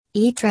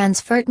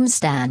E-Transfertum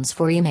stands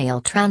for email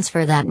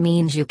transfer. That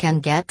means you can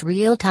get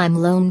real-time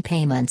loan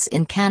payments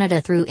in Canada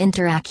through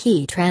Interac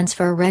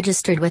e-Transfer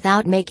registered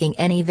without making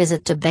any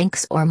visit to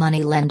banks or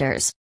money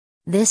lenders.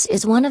 This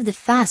is one of the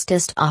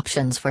fastest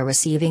options for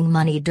receiving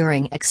money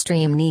during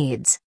extreme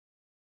needs.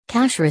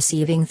 Cash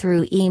receiving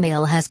through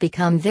email has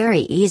become very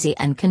easy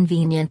and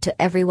convenient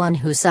to everyone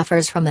who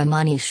suffers from a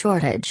money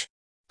shortage.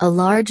 A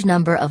large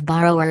number of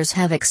borrowers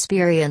have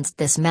experienced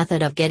this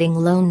method of getting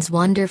loans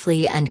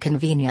wonderfully and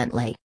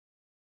conveniently.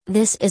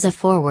 This is a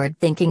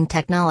forward-thinking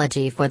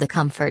technology for the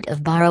comfort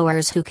of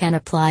borrowers who can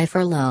apply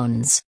for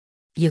loans.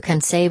 You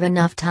can save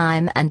enough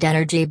time and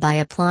energy by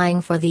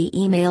applying for the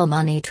email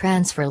money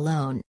transfer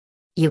loan.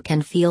 You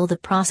can feel the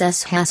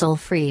process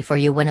hassle-free for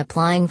you when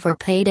applying for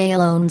payday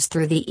loans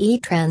through the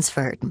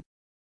e-Transfertum.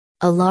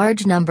 A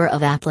large number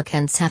of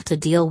applicants have to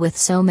deal with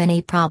so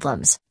many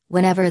problems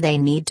whenever they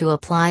need to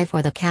apply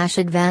for the cash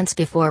advance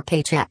before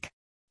paycheck.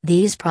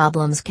 These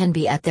problems can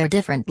be at their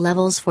different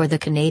levels for the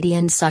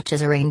Canadians, such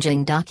as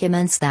arranging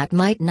documents that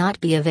might not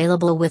be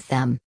available with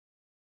them.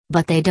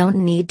 But they don't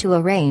need to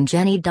arrange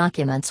any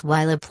documents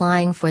while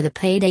applying for the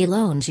payday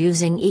loans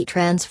using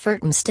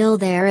e-Transfertum. Still,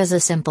 there is a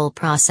simple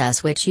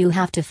process which you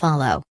have to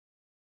follow.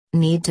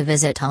 Need to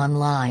visit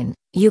online?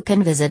 You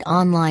can visit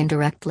online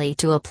directly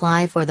to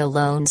apply for the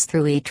loans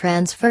through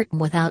e-Transfertum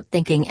without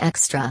thinking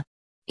extra.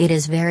 It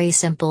is very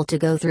simple to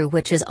go through,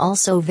 which is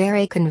also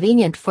very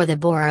convenient for the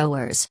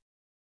borrowers.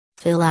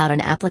 Fill out an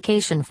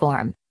application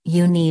form.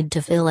 You need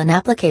to fill an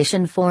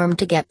application form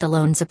to get the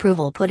loan's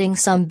approval, putting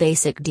some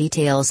basic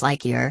details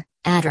like your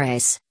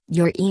address,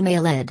 your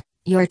email ID,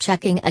 your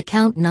checking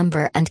account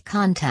number and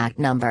contact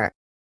number.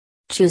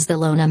 Choose the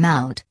loan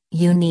amount.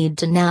 You need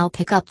to now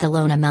pick up the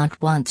loan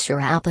amount once your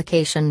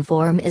application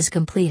form is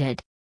completed,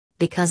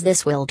 because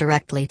this will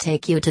directly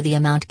take you to the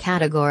amount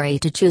category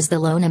to choose the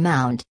loan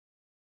amount.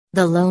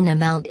 The loan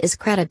amount is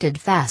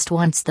credited fast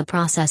once the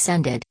process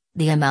ended.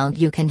 The amount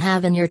you can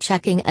have in your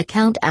checking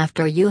account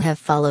after you have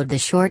followed the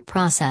short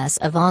process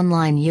of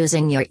online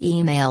using your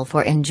email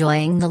for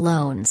enjoying the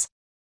loans.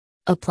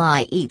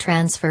 Apply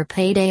e-Transfer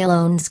Payday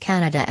Loans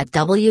Canada at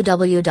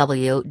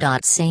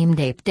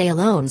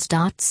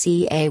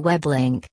www.samedateDayLoans.ca web link.